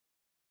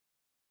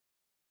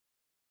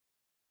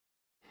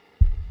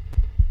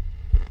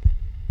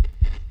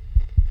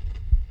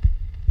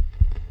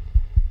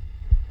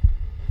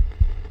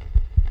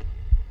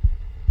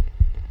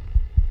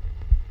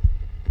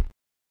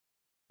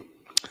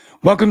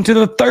Welcome to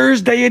the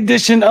Thursday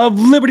edition of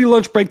Liberty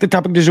Lunch Break, the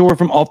topic du jour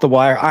from Off the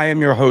Wire. I am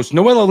your host,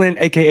 Noella Lynn,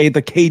 a.k.a.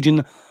 the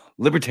Cajun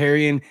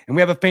Libertarian, and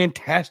we have a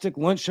fantastic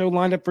lunch show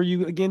lined up for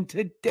you again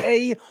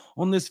today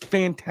on this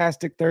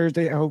fantastic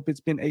Thursday. I hope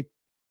it's been a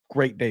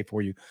great day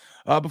for you.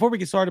 Before we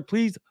get started,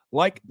 please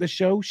like the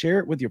show, share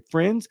it with your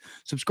friends,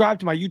 subscribe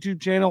to my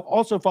YouTube channel.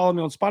 Also follow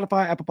me on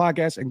Spotify, Apple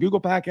Podcasts, and Google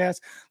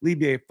Podcasts.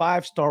 Leave me a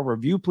 5-star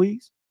review,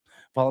 please.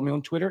 Follow me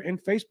on Twitter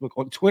and Facebook.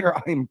 On Twitter,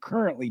 I am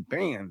currently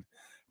banned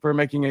for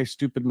making a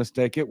stupid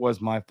mistake. It was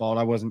my fault.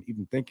 I wasn't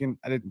even thinking.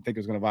 I didn't think it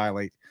was going to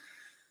violate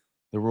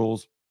the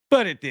rules,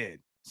 but it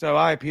did. So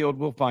I appealed.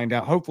 We'll find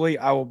out. Hopefully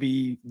I will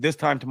be, this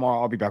time tomorrow,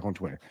 I'll be back on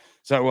Twitter.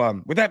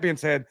 So with that being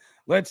said,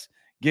 let's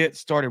get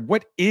started.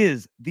 What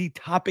is the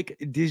topic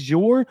du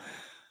jour?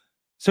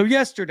 So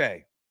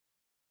yesterday,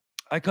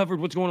 I covered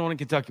what's going on in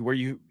Kentucky, where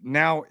you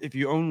now, if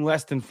you own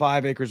less than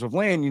 5 acres of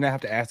land, you now have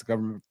to ask the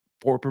government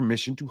for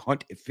permission to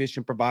hunt, fish,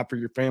 and provide for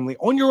your family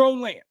on your own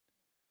land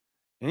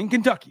in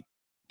Kentucky.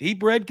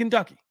 Deep red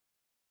Kentucky.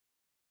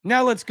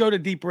 Now let's go to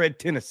deep red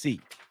Tennessee.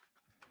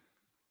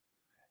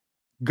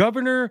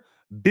 Governor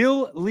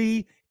Bill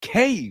Lee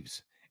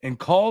caves and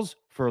calls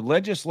for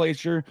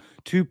legislature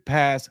to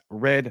pass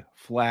red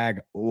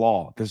flag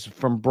law. This is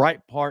from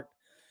Breitbart,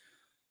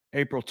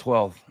 April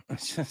 12th.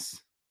 It's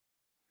just,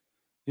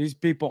 these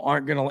people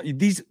aren't going to,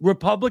 these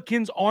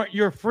Republicans aren't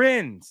your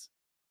friends.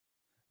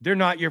 They're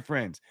not your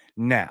friends.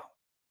 Now,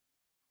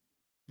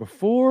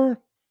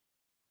 before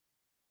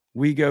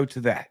we go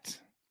to that,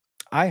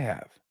 I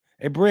have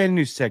a brand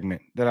new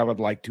segment that I would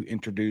like to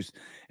introduce.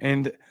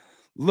 And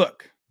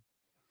look,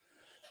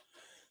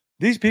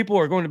 these people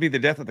are going to be the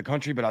death of the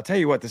country, but I'll tell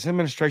you what, this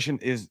administration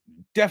is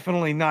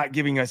definitely not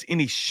giving us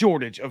any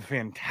shortage of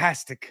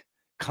fantastic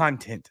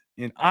content.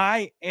 And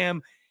I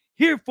am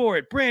here for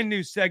it. Brand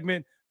new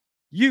segment.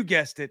 You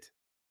guessed it.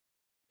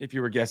 If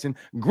you were guessing,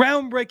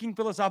 groundbreaking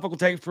philosophical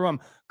takes from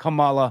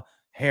Kamala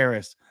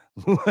Harris.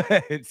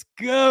 Let's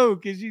go,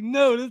 because you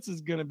know this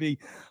is going to be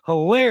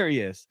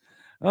hilarious.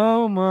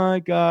 Oh my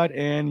God.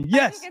 And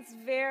yes, I think it's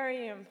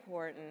very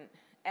important,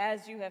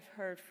 as you have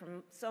heard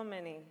from so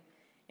many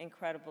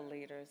incredible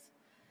leaders,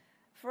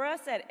 for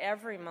us at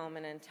every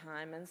moment in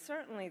time, and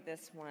certainly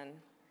this one,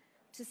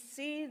 to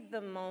see the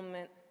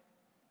moment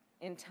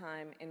in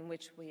time in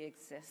which we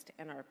exist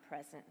and are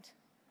present,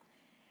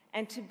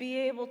 and to be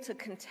able to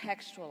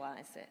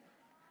contextualize it,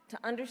 to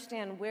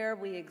understand where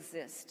we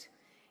exist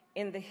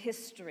in the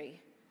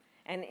history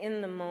and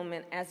in the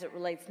moment as it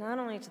relates not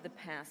only to the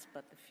past,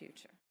 but the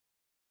future.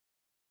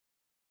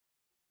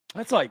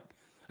 That's like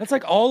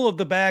all of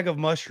the bag of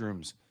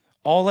mushrooms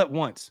all at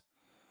once.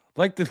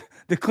 Like the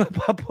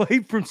clip I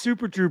played from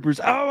Super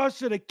Troopers. Oh, I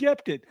should have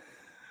kept it.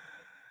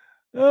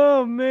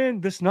 Oh man,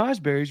 the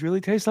snozzberries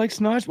really taste like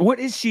snozz. What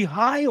is she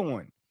high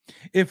on?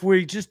 If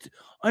we just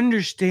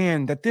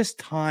understand that this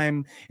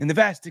time in the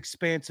vast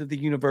expanse of the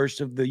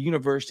universe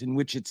in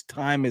which its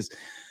time is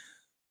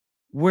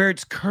where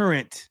it's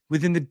current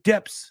within the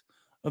depths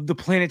of the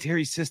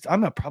planetary system. I'm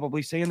not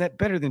probably saying that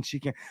better than she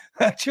can.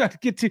 I try to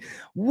get to,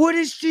 what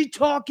is she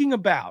talking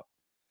about?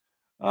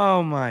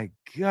 Oh my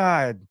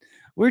God.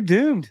 We're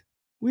doomed.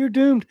 We're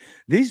doomed.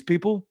 These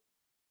people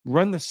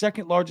run the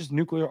second largest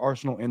nuclear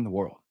arsenal in the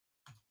world.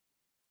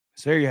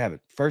 So there you have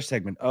it. First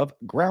segment of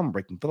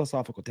groundbreaking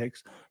philosophical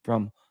takes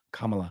from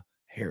Kamala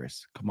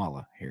Harris.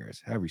 Kamala Harris.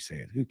 However you say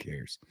it. Who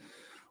cares?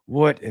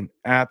 What an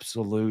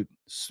absolute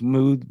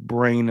smooth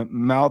brain,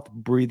 mouth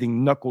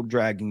breathing, knuckle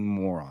dragging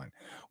moron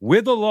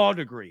with a law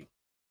degree.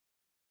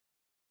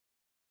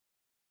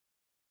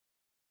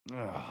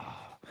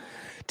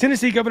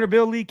 Tennessee Governor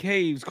Bill Lee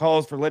Caves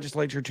calls for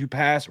legislature to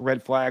pass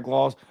red flag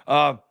laws.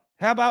 How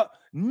about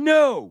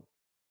no?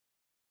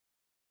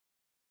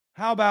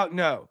 How about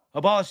no?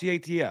 Abolish the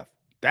ATF.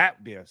 That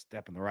would be a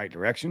step in the right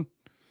direction.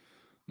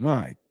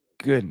 My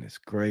goodness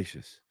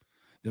gracious.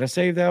 Did I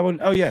save that one?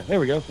 Oh, yeah. There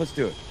we go. Let's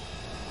do it.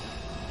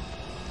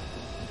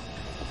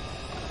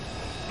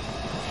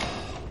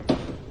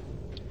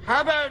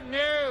 How about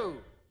no?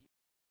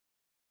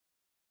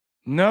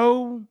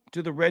 No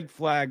to the red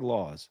flag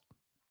laws.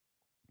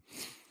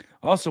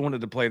 I also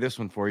wanted to play this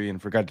one for you and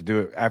forgot to do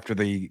it after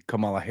the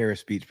Kamala Harris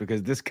speech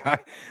because this guy,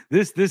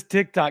 this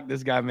TikTok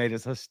this guy made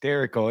is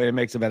hysterical. It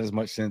makes about as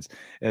much sense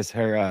as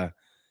her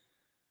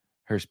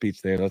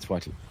speech there. Let's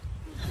watch it.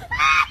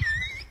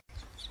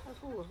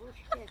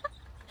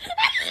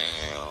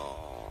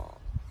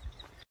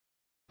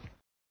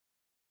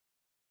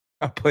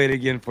 I'll play it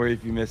again for you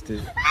if you missed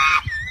it.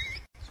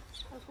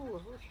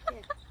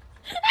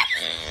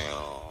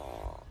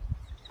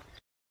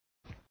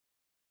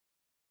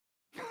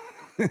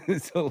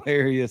 It's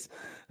hilarious.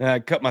 I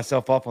cut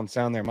myself off on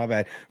sound there. My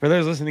bad. For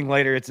those listening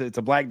later, it's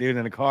a black dude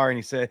in a car, and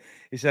he said,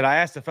 I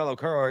asked a fellow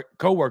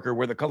coworker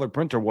where the colored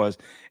printer was,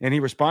 and he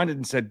responded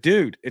and said,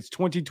 dude, it's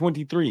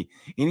 2023.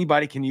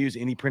 Anybody can use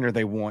any printer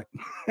they want.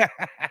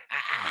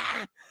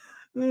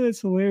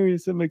 It's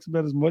hilarious. It makes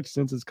about as much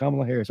sense as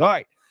Kamala Harris. All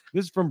right.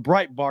 This is from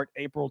Breitbart,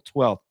 April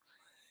 12th.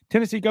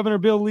 Tennessee Governor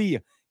Bill Lee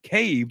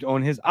caved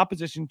on his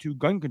opposition to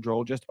gun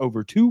control just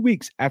over 2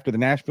 weeks after the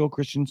Nashville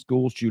Christian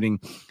school shooting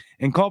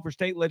and called for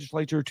state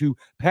legislature to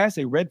pass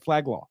a red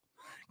flag law.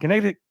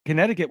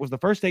 Connecticut was the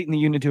first state in the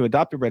union to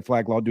adopt a red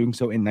flag law, doing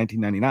so in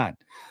 1999.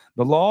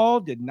 The law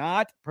did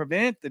not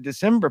prevent the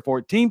December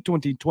 14,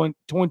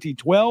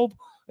 2012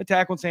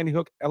 attack on Sandy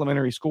Hook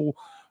Elementary School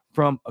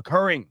from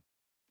occurring,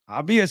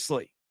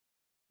 obviously,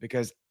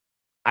 because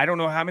I don't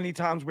know how many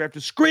times we have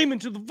to scream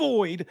into the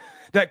void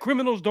that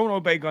criminals don't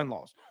obey gun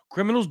laws.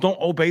 Criminals don't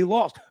obey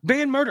laws.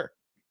 Ban murder.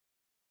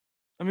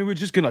 I mean, we're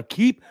just going to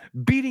keep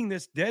beating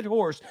this dead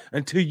horse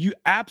until you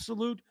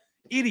absolute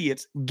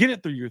idiots get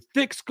it through your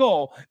thick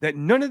skull that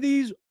none of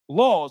these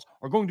laws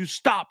are going to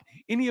stop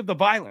any of the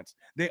violence.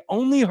 They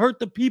only hurt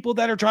the people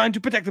that are trying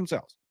to protect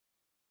themselves.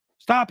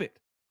 Stop it.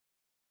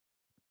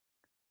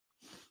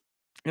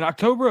 In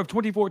October of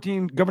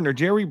 2014, Governor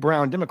Jerry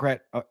Brown,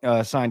 Democrat,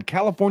 signed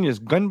California's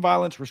gun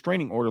violence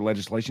restraining order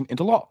legislation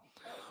into law.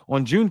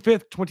 On June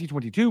 5th,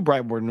 2022,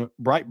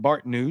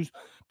 Breitbart News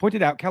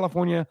pointed out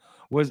California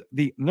was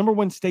the number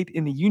one state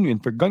in the union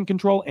for gun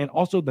control and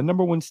also the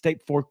number one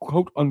state for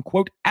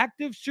quote-unquote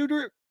active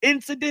shooter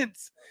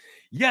incidents.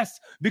 Yes,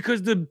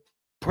 because the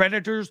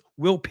predators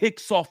will pick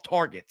soft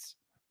targets.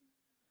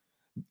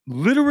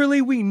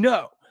 Literally, we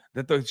know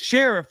that the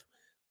sheriff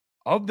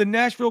of the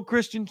Nashville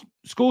Christian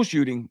school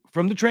shooting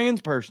from the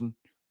trans person,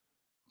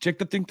 chick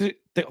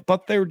that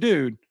thought they were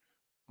dude,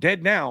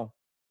 dead now,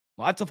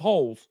 lots of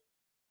holes,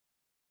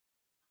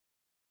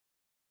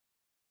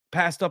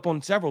 passed up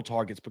on several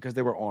targets because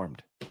they were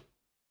armed.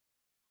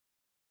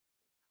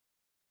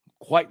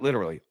 Quite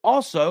literally.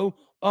 Also,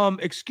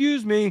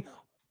 excuse me,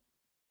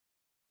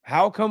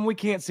 how come we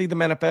can't see the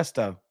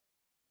manifesto?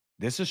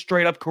 This is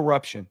straight up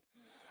corruption.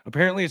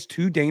 Apparently, it's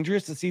too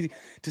dangerous to see the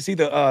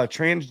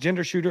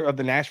transgender shooter of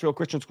the Nashville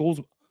Christian Schools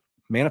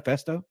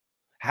manifesto.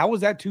 How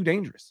is that too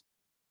dangerous?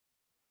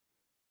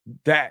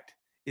 That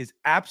is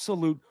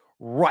absolute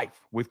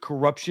rife with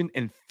corruption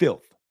and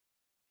filth.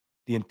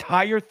 The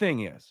entire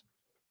thing is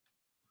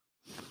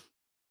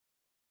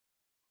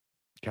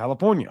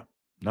California,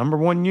 number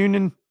one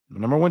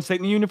state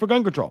in the union for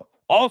gun control.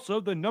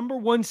 Also, the number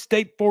one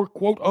state for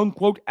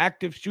quote-unquote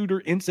active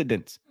shooter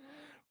incidents.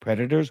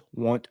 Predators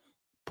want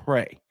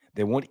prey.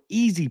 They want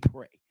easy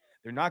prey.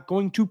 They're not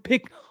going to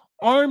pick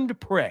armed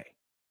prey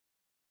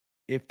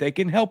if they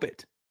can help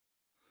it.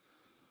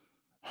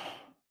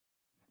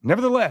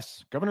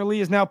 Nevertheless, Governor Lee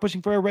is now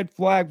pushing for a red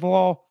flag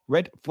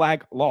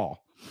law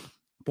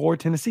for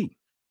Tennessee.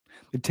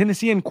 The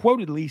Tennessean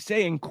quoted Lee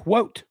saying,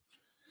 quote,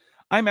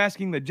 "I'm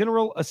asking the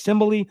General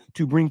Assembly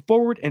to bring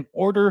forward an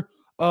order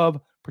of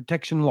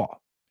protection law.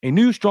 A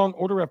new strong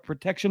order of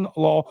protection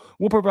law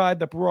will provide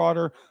the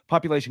broader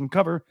population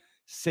cover,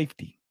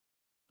 safety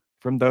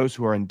from those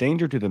who are in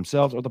danger to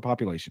themselves or the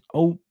population."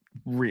 Oh,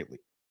 really?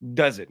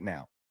 Does it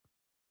now?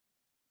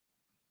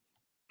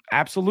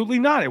 Absolutely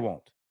not, it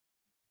won't.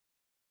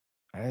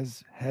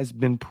 As has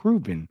been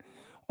proven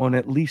on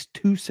at least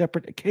 2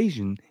 separate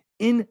occasions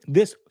in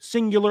this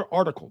singular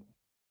article.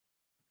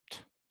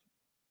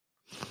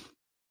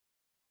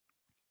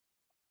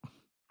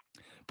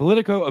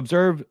 Politico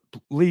observed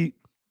Lee.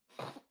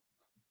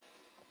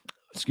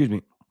 Excuse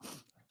me.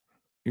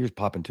 Ears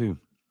popping too.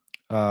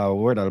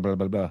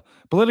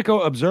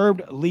 Politico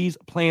observed Lee's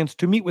plans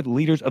to meet with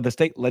leaders of the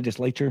state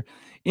legislature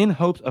in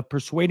hopes of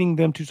persuading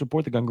them to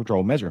support the gun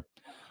control measure.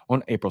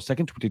 On April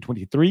 2nd,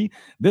 2023,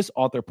 this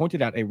author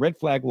pointed out a red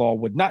flag law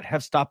would not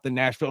have stopped the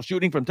Nashville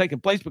shooting from taking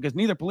place because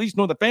neither police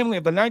nor the family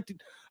of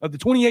the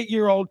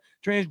 28-year-old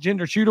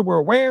transgender shooter were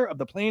aware of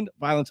the planned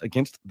violence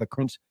against the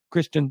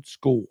Christian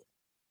school.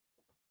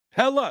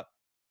 Hello.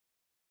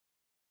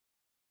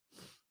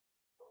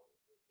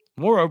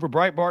 Moreover,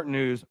 Breitbart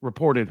News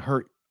reported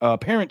her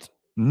parents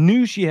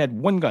knew she had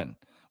one gun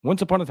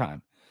once upon a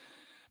time,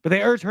 but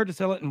they urged her to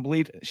sell it and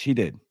believed she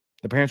did.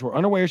 The parents were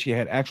unaware she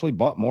had actually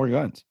bought more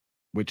guns,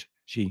 which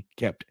she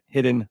kept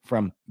hidden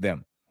from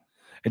them.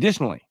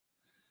 Additionally,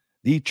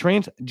 the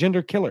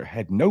transgender killer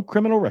had no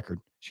criminal record.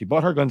 She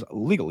bought her guns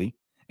legally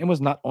and was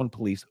not on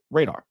police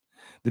radar.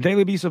 The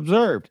Daily Beast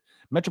observed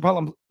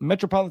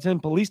Metropolitan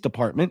Police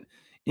Department,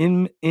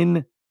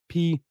 MNPD,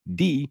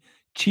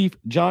 Chief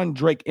John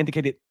Drake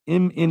indicated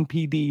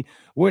MNPD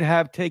would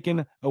have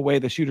taken away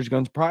the shooter's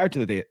guns prior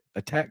to the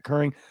attack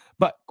occurring,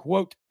 but,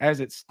 quote,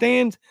 as it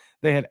stands,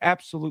 they had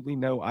absolutely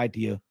no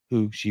idea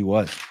who she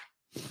was.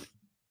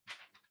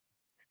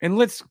 And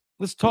let's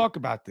talk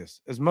about this,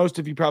 as most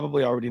of you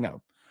probably already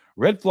know.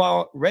 Red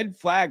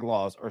flag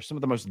laws are some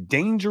of the most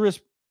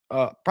dangerous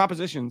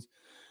propositions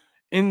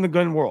in the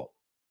gun world,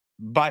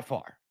 by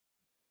far.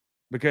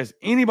 Because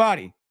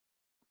anybody,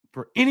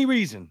 for any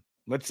reason,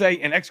 let's say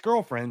an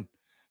ex-girlfriend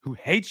who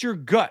hates your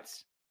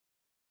guts,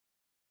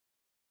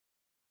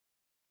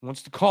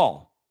 wants to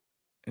call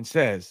and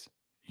says,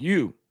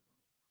 you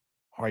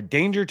are a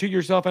danger to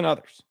yourself and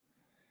others,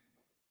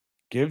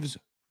 gives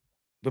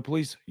the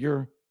police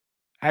your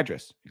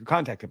address, your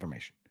contact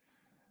information.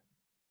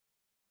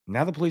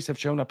 Now the police have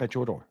shown up at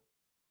your door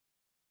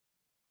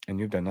and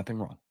you've done nothing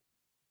wrong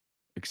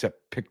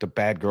except picked a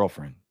bad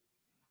girlfriend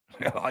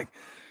Like,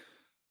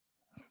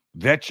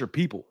 vet your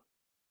people,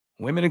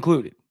 women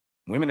included,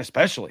 women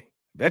especially.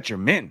 Vet your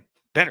men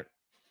better.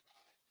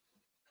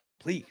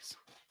 Please.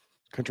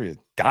 This country is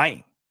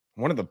dying.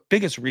 One of the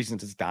biggest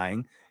reasons it's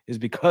dying is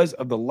because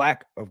of the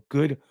lack of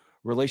good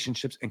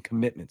relationships and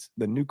commitments.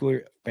 The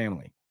nuclear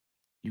family.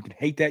 You can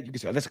hate that. You can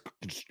say, oh, that's a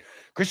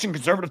Christian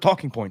conservative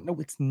talking point. No,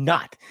 it's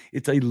not.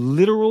 It's a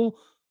literal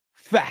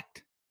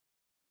fact.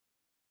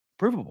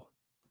 Provable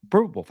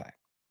fact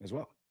as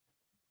well.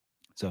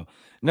 So,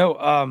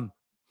 no,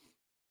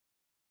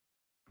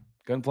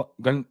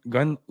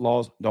 gun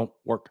laws don't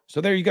work.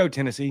 So there you go,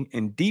 Tennessee,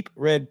 in deep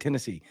red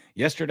Tennessee.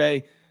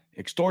 Yesterday,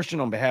 extortion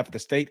on behalf of the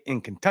state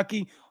in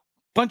Kentucky.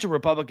 Bunch of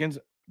Republicans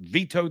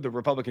vetoed the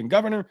Republican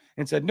governor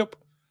and said, nope,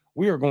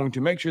 we are going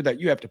to make sure that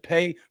you have to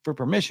pay for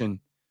permission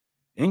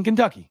in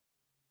Kentucky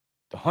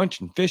to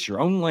hunt and fish your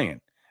own land.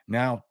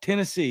 Now,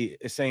 Tennessee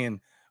is saying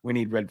we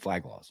need red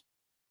flag laws.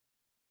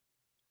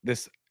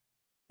 This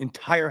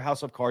entire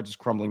house of cards is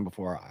crumbling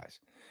before our eyes,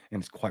 and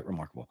it's quite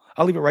remarkable.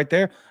 I'll leave it right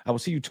there. I will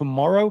see you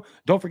tomorrow.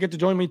 Don't forget to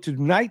join me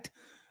tonight.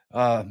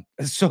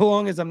 So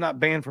long as I'm not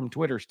banned from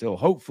Twitter still,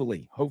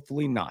 hopefully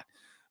not.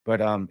 But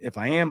if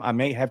I am, I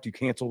may have to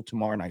cancel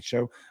tomorrow night's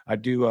show. I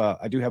do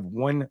have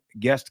one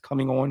guest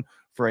coming on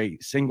for a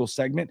single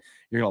segment.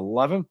 You're going to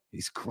love him.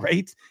 He's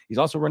great. He's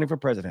also running for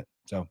president.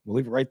 So we'll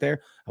leave it right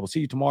there. I will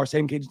see you tomorrow.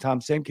 Same Cajun time,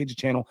 same Cajun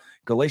channel.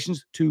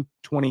 Galatians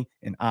 2:20,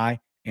 and I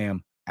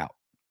am